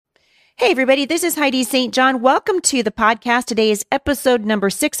Hey, everybody, this is Heidi St. John. Welcome to the podcast. Today is episode number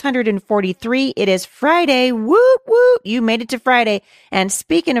 643. It is Friday. Whoop, whoop. You made it to Friday. And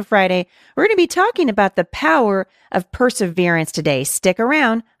speaking of Friday, we're going to be talking about the power of perseverance today. Stick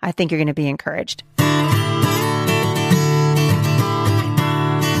around. I think you're going to be encouraged.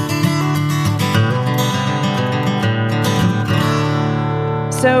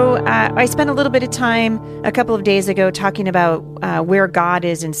 So I spent a little bit of time a couple of days ago talking about where God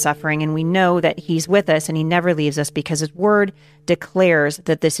is in suffering, and we know that He's with us and He never leaves us because His Word declares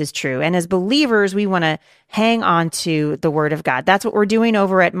that this is true. And as believers, we want to hang on to the Word of God. That's what we're doing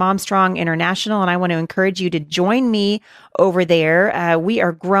over at Mom Strong International, and I want to encourage you to join me over there. We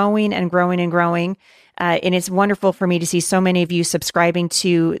are growing and growing and growing. And it's wonderful for me to see so many of you subscribing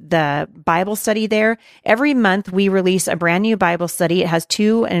to the Bible study there. Every month we release a brand new Bible study. It has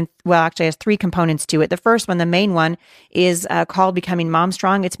three components to it. The first one, the main one, is called Becoming Mom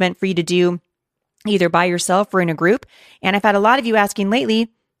Strong. It's meant for you to do either by yourself or in a group. And I've had a lot of you asking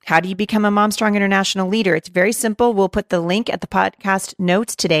lately, how do you become a Mom Strong International leader? It's very simple. We'll put the link at the podcast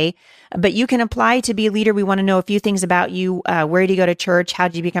notes today, but you can apply to be a leader. We want to know a few things about you. Where do you go to church? How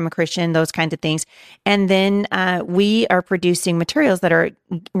did you become a Christian? Those kinds of things. And then we are producing materials that are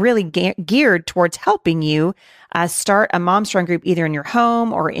really geared towards helping you start a Mom Strong group either in your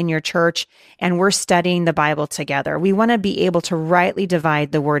home or in your church, and we're studying the Bible together. We want to be able to rightly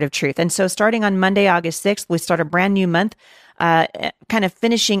divide the word of truth. And so starting on Monday, August 6th, we start a brand new month. Kind of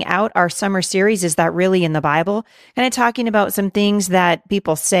finishing out our summer series, Is That Really in the Bible? Kind of talking about some things that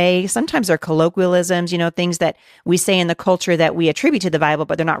people say. Sometimes they're colloquialisms, things that we say in the culture that we attribute to the Bible,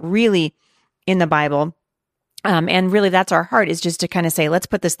 but they're not really in the Bible. And really that's our heart, is just to kind of say, let's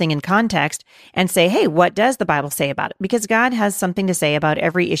put this thing in context and say, hey, what does the Bible say about it? Because God has something to say about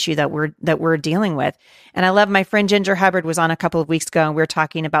every issue that we're dealing with. And I love my friend Ginger Hubbard was on a couple of weeks ago, and we were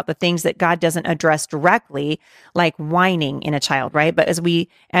talking about the things that God doesn't address directly, like whining in a child, right? But we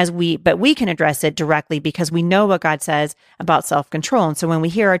can address it directly because we know what God says about self-control. And so when we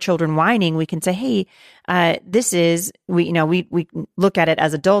hear our children whining, we can say, hey, we look at it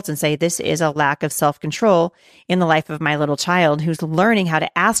as adults and say, this is a lack of self-control in the life of my little child who's learning how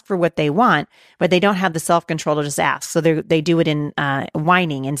to ask for what they want, but they don't have the self-control to just ask. So they do it in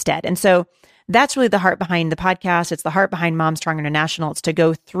whining instead. And so that's really the heart behind the podcast. It's the heart behind Mom Strong International. It's to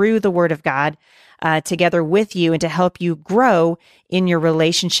go through the Word of God together with you and to help you grow in your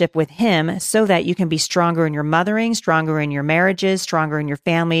relationship with Him so that you can be stronger in your mothering, stronger in your marriages, stronger in your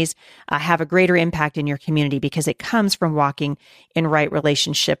families, have a greater impact in your community because it comes from walking in right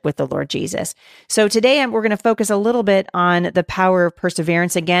relationship with the Lord Jesus. So today we're going to focus a little bit on the power of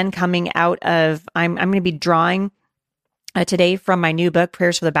perseverance, again, coming out of, I'm going to be drawing today from my new book,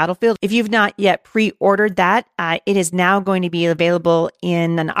 Prayers for the Battlefield. If you've not yet pre-ordered that, it is now going to be available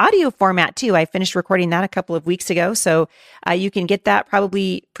in an audio format too. I finished recording that a couple of weeks ago. So you can get that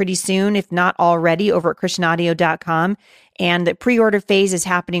probably pretty soon, if not already, over at christianaudio.com. And the pre-order phase is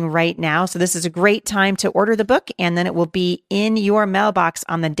happening right now. So this is a great time to order the book, and then it will be in your mailbox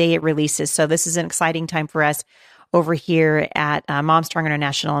on the day it releases. So this is an exciting time for us over here at Mom Strong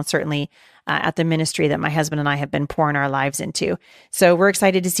International, and certainly at the ministry that my husband and I have been pouring our lives into. So we're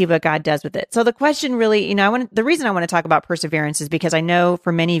excited to see what God does with it. So the question really, the reason I want to talk about perseverance is because I know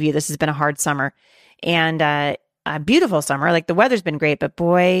for many of you, this has been a hard summer and a beautiful summer. Like the weather's been great, but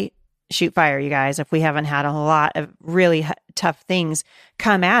boy, shoot fire, you guys, if we haven't had a lot of really tough things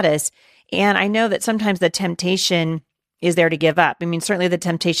come at us. And I know that sometimes the temptation is there to give up. I mean, certainly the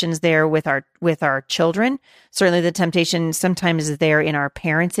temptation is there with our children. Certainly the temptation sometimes is there in our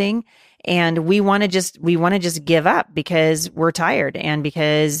parenting. And we want to just give up because we're tired and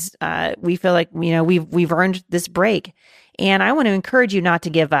because we feel like, we've earned this break. And I want to encourage you not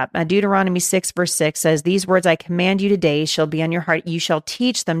to give up. Deuteronomy 6 verse 6 says, "These words I command you today shall be on your heart. You shall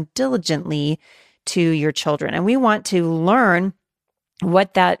teach them diligently to your children." And we want to learn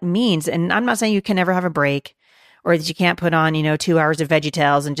what that means. And I'm not saying you can never have a break, or that you can't put on, 2 hours of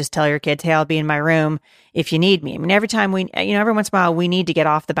VeggieTales and just tell your kids, hey, I'll be in my room if you need me. I mean, every time every once in a while, we need to get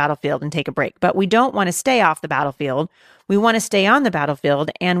off the battlefield and take a break, but we don't want to stay off the battlefield. We want to stay on the battlefield.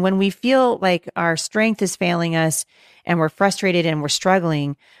 And when we feel like our strength is failing us and we're frustrated and we're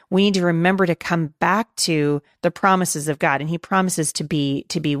struggling, we need to remember to come back to the promises of God. And He promises to be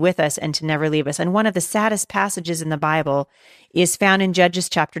with us and to never leave us. And one of the saddest passages in the Bible is found in Judges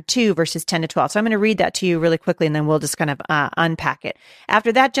chapter 2, verses 10 to 12. So I'm going to read that to you really quickly, and then we'll just kind of unpack it.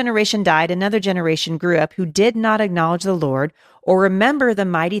 "After that generation died, another generation grew up who did not acknowledge the Lord or remember the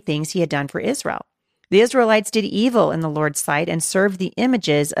mighty things He had done for Israel. The Israelites did evil in the Lord's sight and served the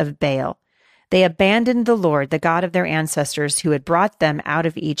images of Baal. They abandoned the Lord, the God of their ancestors, who had brought them out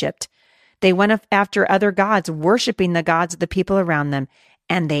of Egypt. They went after other gods, worshiping the gods of the people around them,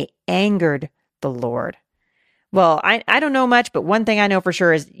 and they angered the Lord. Well, I don't know much, but one thing I know for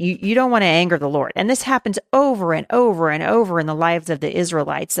sure is you don't want to anger the Lord. And this happens over and over and over in the lives of the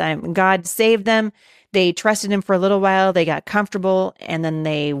Israelites. God saved them. They trusted him for a little while. They got comfortable, and then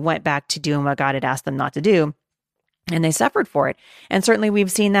they went back to doing what God had asked them not to do. And they suffered for it. And certainly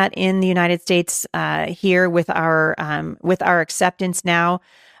we've seen that in the United States here with our acceptance now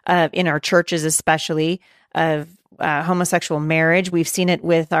in our churches, especially of homosexual marriage. We've seen it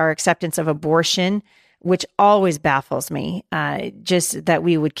with our acceptance of abortion, which always baffles me, just that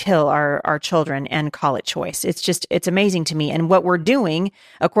we would kill our children and call it choice. It's amazing to me. And what we're doing,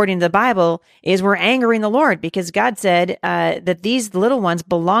 according to the Bible, is we're angering the Lord, because God said that these little ones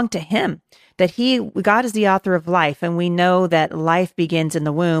belong to him, that God is the author of life. And we know that life begins in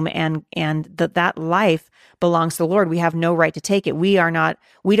the womb, and that life belongs to the Lord. We have no right to take it. We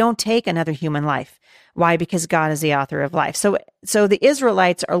don't take another human life. Why? Because God is the author of life. So the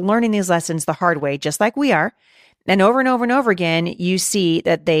Israelites are learning these lessons the hard way, just like we are. And over and over and over again, you see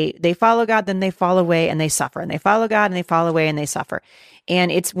that they follow God, then they fall away and they suffer. And they follow God and they fall away and they suffer. And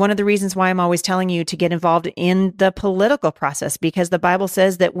it's one of the reasons why I'm always telling you to get involved in the political process, because the Bible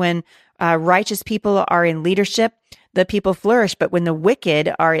says that when righteous people are in leadership, the people flourish. But when the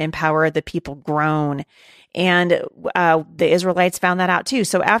wicked are in power, the people groan. And the Israelites found that out too.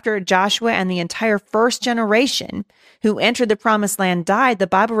 So after Joshua and the entire first generation who entered the promised land died, the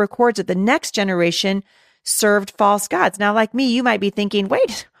Bible records that the next generation served false gods. Now, like me, you might be thinking,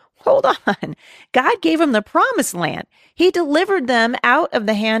 wait, hold on. God gave them the promised land. He delivered them out of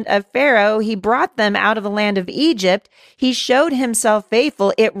the hand of Pharaoh. He brought them out of the land of Egypt. He showed himself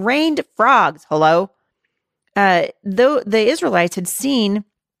faithful. It rained frogs. Hello? Though the Israelites had seen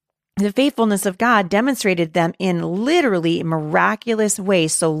the faithfulness of God demonstrated them in literally miraculous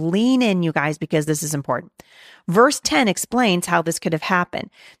ways. So lean in, you guys, because this is important. Verse 10 explains how this could have happened.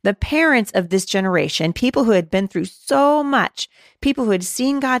 The parents of this generation, people who had been through so much, people who had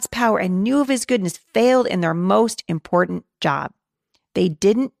seen God's power and knew of his goodness, failed in their most important job. They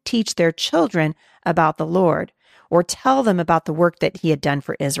didn't teach their children about the Lord or tell them about the work that he had done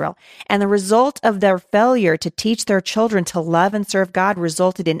for Israel. And the result of their failure to teach their children to love and serve God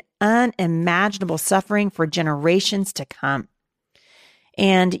resulted in unimaginable suffering for generations to come.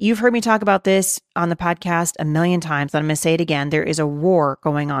 And you've heard me talk about this on the podcast a million times, but I'm going to say it again. There is a war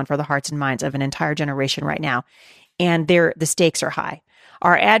going on for the hearts and minds of an entire generation right now, and the stakes are high.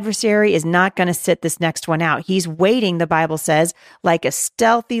 Our adversary is not going to sit this next one out. He's waiting, the Bible says, like a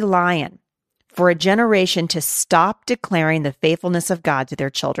stealthy lion, for a generation to stop declaring the faithfulness of God to their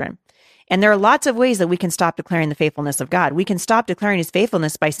children. And there are lots of ways that we can stop declaring the faithfulness of God. We can stop declaring his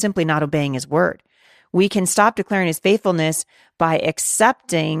faithfulness by simply not obeying his word. We can stop declaring his faithfulness by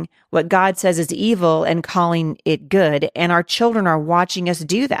accepting what God says is evil and calling it good. And our children are watching us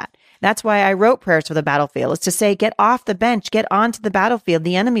do that. That's why I wrote Prayers for the Battlefield, is to say, get off the bench, get onto the battlefield.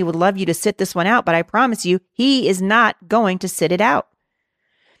 The enemy would love you to sit this one out, but I promise you, he is not going to sit it out.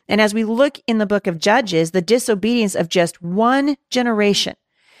 And as we look in the book of Judges, the disobedience of just one generation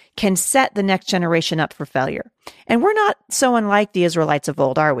can set the next generation up for failure. And we're not so unlike the Israelites of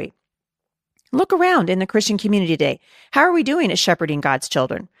old, are we? Look around in the Christian community today. How are we doing at shepherding God's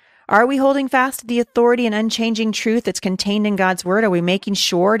children? Are we holding fast to the authority and unchanging truth that's contained in God's word? Are we making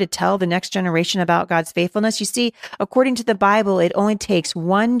sure to tell the next generation about God's faithfulness? You see, according to the Bible, it only takes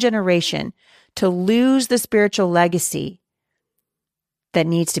one generation to lose the spiritual legacy that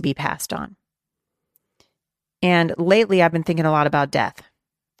needs to be passed on. And lately, I've been thinking a lot about death.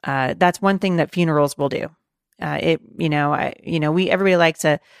 That's one thing that funerals will do. Everybody likes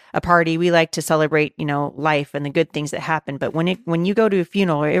a party. We like to celebrate, life and the good things that happen. But when you go to a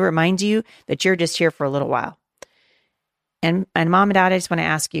funeral, it reminds you that you're just here for a little while. And mom and dad, I just want to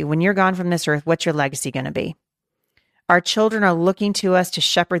ask you, when you're gone from this earth, what's your legacy going to be? Our children are looking to us to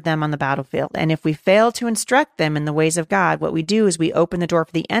shepherd them on the battlefield. And if we fail to instruct them in the ways of God, what we do is we open the door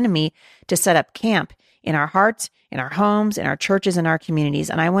for the enemy to set up camp in our hearts, in our homes, in our churches, in our communities.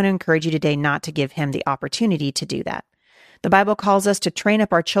 And I want to encourage you today not to give him the opportunity to do that. The Bible calls us to train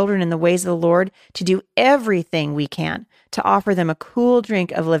up our children in the ways of the Lord, to do everything we can to offer them a cool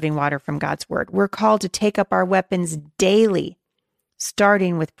drink of living water from God's word. We're called to take up our weapons daily,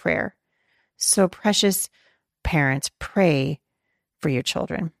 starting with prayer. So precious parents, pray for your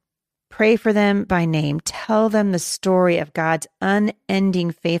children. Pray for them by name. Tell them the story of God's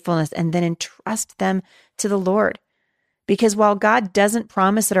unending faithfulness and then entrust them to the Lord. Because while God doesn't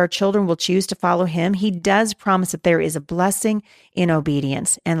promise that our children will choose to follow him, he does promise that there is a blessing in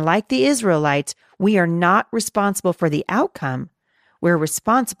obedience. And like the Israelites, we are not responsible for the outcome. We're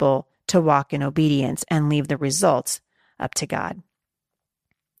responsible to walk in obedience and leave the results up to God.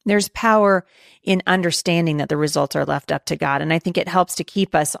 There's power in understanding that the results are left up to God. And I think it helps to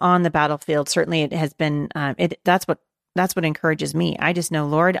keep us on the battlefield. Certainly it has been, that's what encourages me. I just know,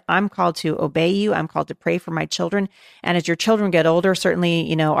 Lord, I'm called to obey you. I'm called to pray for my children. And as your children get older,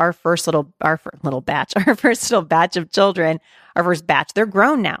 certainly, our first little batch of children, our first batch, they're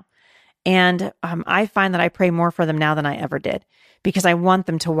grown now. And I find that I pray more for them now than I ever did, because I want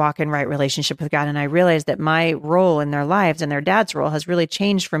them to walk in right relationship with God. And I realize that my role in their lives and their dad's role has really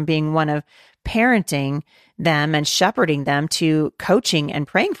changed from being one of parenting them and shepherding them to coaching and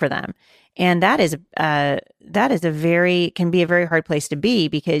praying for them. And can be a very hard place to be,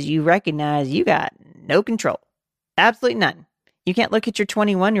 because you recognize you got no control, absolutely none. You can't look at your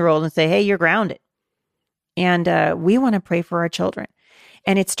 21-year-old and say, hey, you're grounded. And we want to pray for our children.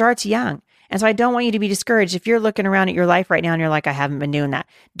 And it starts young. And so I don't want you to be discouraged. If you're looking around at your life right now and you're like, I haven't been doing that,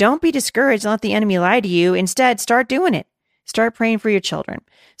 don't be discouraged. Don't let the enemy lie to you. Instead, start doing it. Start praying for your children.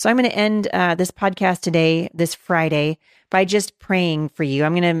 So I'm going to end this podcast today, this Friday, by just praying for you.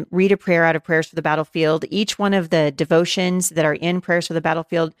 I'm going to read a prayer out of Prayers for the Battlefield. Each one of the devotions that are in Prayers for the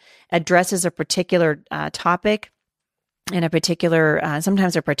Battlefield addresses a particular topic and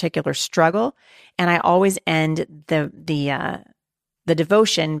sometimes a particular struggle. And I always end the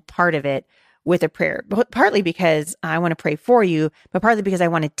devotion part of it with a prayer, partly because I want to pray for you, but partly because I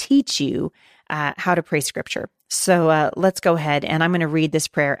want to teach you how to pray scripture. So let's go ahead, and I'm going to read this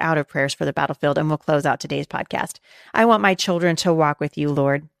prayer out of Prayers for the Battlefield, and we'll close out today's podcast. I want my children to walk with you,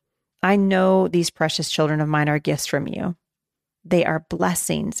 Lord. I know these precious children of mine are gifts from you. They are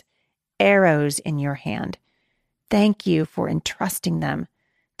blessings, arrows in your hand. Thank you for entrusting them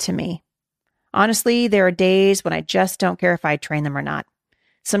to me. Honestly, there are days when I just don't care if I train them or not.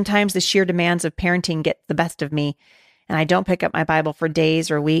 Sometimes the sheer demands of parenting get the best of me, and I don't pick up my Bible for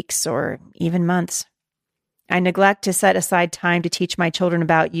days or weeks or even months. I neglect to set aside time to teach my children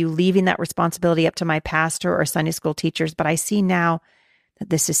about you, leaving that responsibility up to my pastor or Sunday school teachers, but I see now that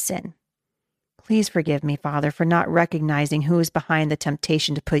this is sin. Please forgive me, Father, for not recognizing who is behind the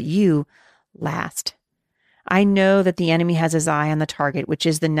temptation to put you last. I know that the enemy has his eye on the target, which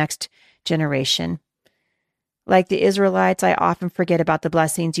is the next generation. Like the Israelites, I often forget about the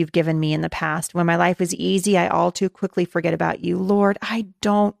blessings you've given me in the past. When my life is easy, I all too quickly forget about you. Lord, I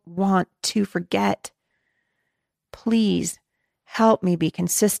don't want to forget. Please help me be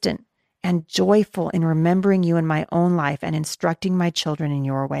consistent and joyful in remembering you in my own life and instructing my children in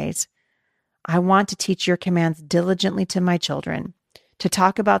your ways. I want to teach your commands diligently to my children, to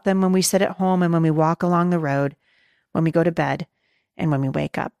talk about them when we sit at home and when we walk along the road, when we go to bed, and when we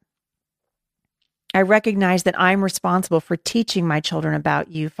wake up. I recognize that I'm responsible for teaching my children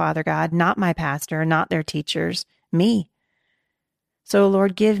about you, Father God, not my pastor, not their teachers, me. So,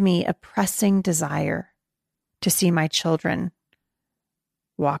 Lord, give me a pressing desire to see my children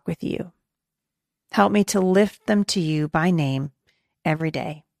walk with you. Help me to lift them to you by name every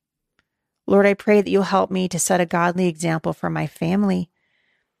day. Lord, I pray that you'll help me to set a godly example for my family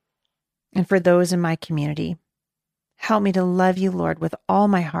and for those in my community. Help me to love you, Lord, with all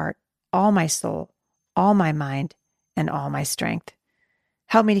my heart, all my soul, all my mind, and all my strength.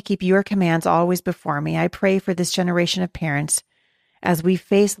 Help me to keep your commands always before me. I pray for this generation of parents as we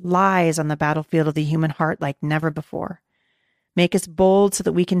face lies on the battlefield of the human heart like never before. Make us bold so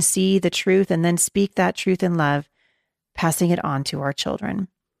that we can see the truth and then speak that truth in love, passing it on to our children.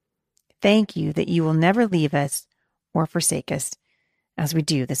 Thank you that you will never leave us or forsake us as we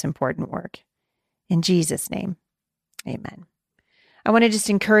do this important work. In Jesus' name, amen. I want to just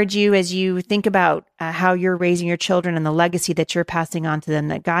encourage you as you think about how you're raising your children and the legacy that you're passing on to them,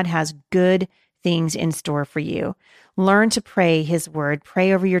 that God has good things in store for you. Learn to pray his word.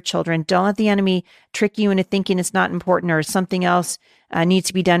 Pray over your children. Don't let the enemy trick you into thinking it's not important or something else needs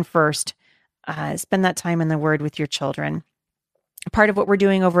to be done first. Spend that time in the word with your children. Part of what we're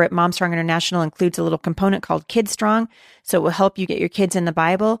doing over at Mom Strong International includes a little component called Kids Strong. So it will help you get your kids in the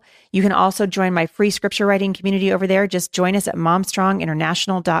Bible. You can also join my free scripture writing community over there. Just join us at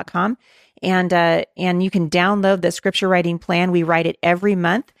momstronginternational.com. And you can download the scripture writing plan. We write it every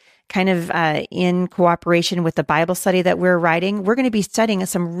month, kind of in cooperation with the Bible study that we're writing. We're going to be studying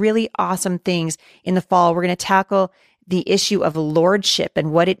some really awesome things in the fall. We're going to tackle the issue of lordship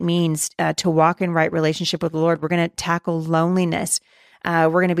and what it means to walk in right relationship with the Lord. We're going to tackle loneliness. We're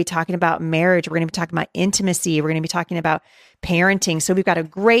going to be talking about marriage. We're going to be talking about intimacy. We're going to be talking about parenting. So we've got a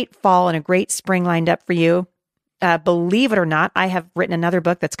great fall and a great spring lined up for you. Believe it or not, I have written another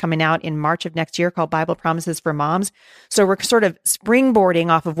book that's coming out in March of next year called Bible Promises for Moms. So we're sort of springboarding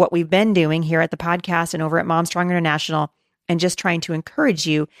off of what we've been doing here at the podcast and over at Mom Strong International and just trying to encourage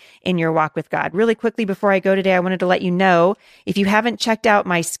you in your walk with God. Really quickly before I go today, I wanted to let you know, if you haven't checked out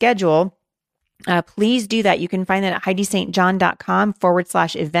my schedule, please do that. You can find that at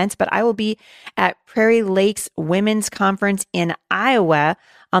HeidiSt.John.com/events, but I will be at Prairie Lakes Women's Conference in Iowa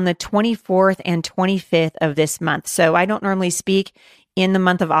on the 24th and 25th of this month. So I don't normally speak in the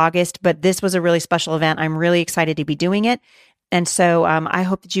month of August, but this was a really special event. I'm really excited to be doing it. And so I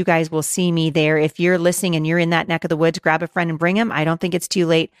hope that you guys will see me there. If you're listening and you're in that neck of the woods, grab a friend and bring them. I don't think it's too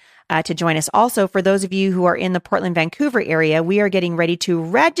late to join us. Also, for those of you who are in the Portland, Vancouver area, we are getting ready to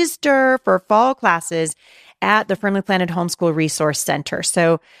register for fall classes at the Firmly Planted Homeschool Resource Center.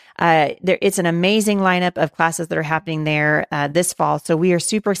 So it's an amazing lineup of classes that are happening there this fall. So we are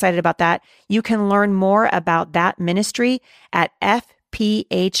super excited about that. You can learn more about that ministry at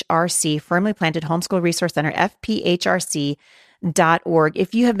FPHRC, Firmly Planted Homeschool Resource Center, FPHRC.org.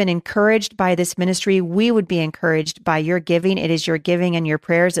 If you have been encouraged by this ministry, we would be encouraged by your giving. It is your giving and your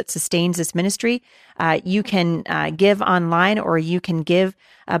prayers that sustains this ministry. You can give online, or you can give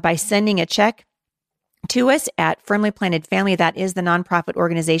by sending a check to us at Firmly Planted Family. That is the nonprofit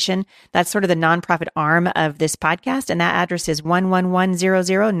organization. That's sort of the nonprofit arm of this podcast. And that address is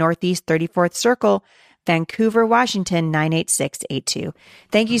 11100 Northeast 34th Circle, Vancouver, Washington, 98682.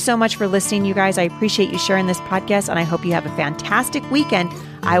 Thank you so much for listening, you guys. I appreciate you sharing this podcast, and I hope you have a fantastic weekend.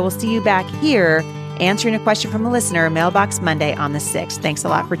 I will see you back here answering a question from a listener, Mailbox Monday on the 6th. Thanks a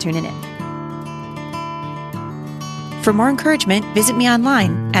lot for tuning in. For more encouragement, visit me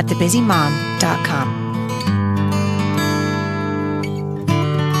online at thebusymom.com.